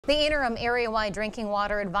The interim area-wide drinking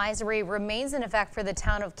water advisory remains in effect for the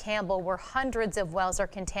town of Campbell, where hundreds of wells are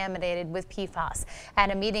contaminated with PFAS. At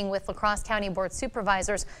a meeting with La Crosse County Board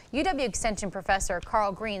Supervisors, UW Extension Professor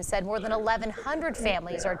Carl Green said more than 1,100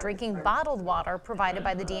 families are drinking bottled water provided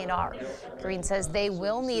by the DNR. Green says they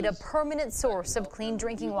will need a permanent source of clean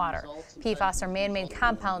drinking water. PFAS are man-made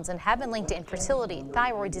compounds and have been linked to infertility,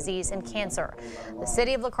 thyroid disease, and cancer. The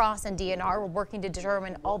city of La Crosse and DNR are working to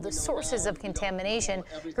determine all the sources of contamination.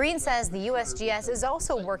 Green says the USGS is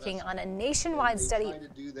also working on a nationwide study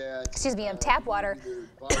of tap water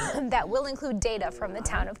that will include data from the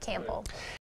town of Campbell.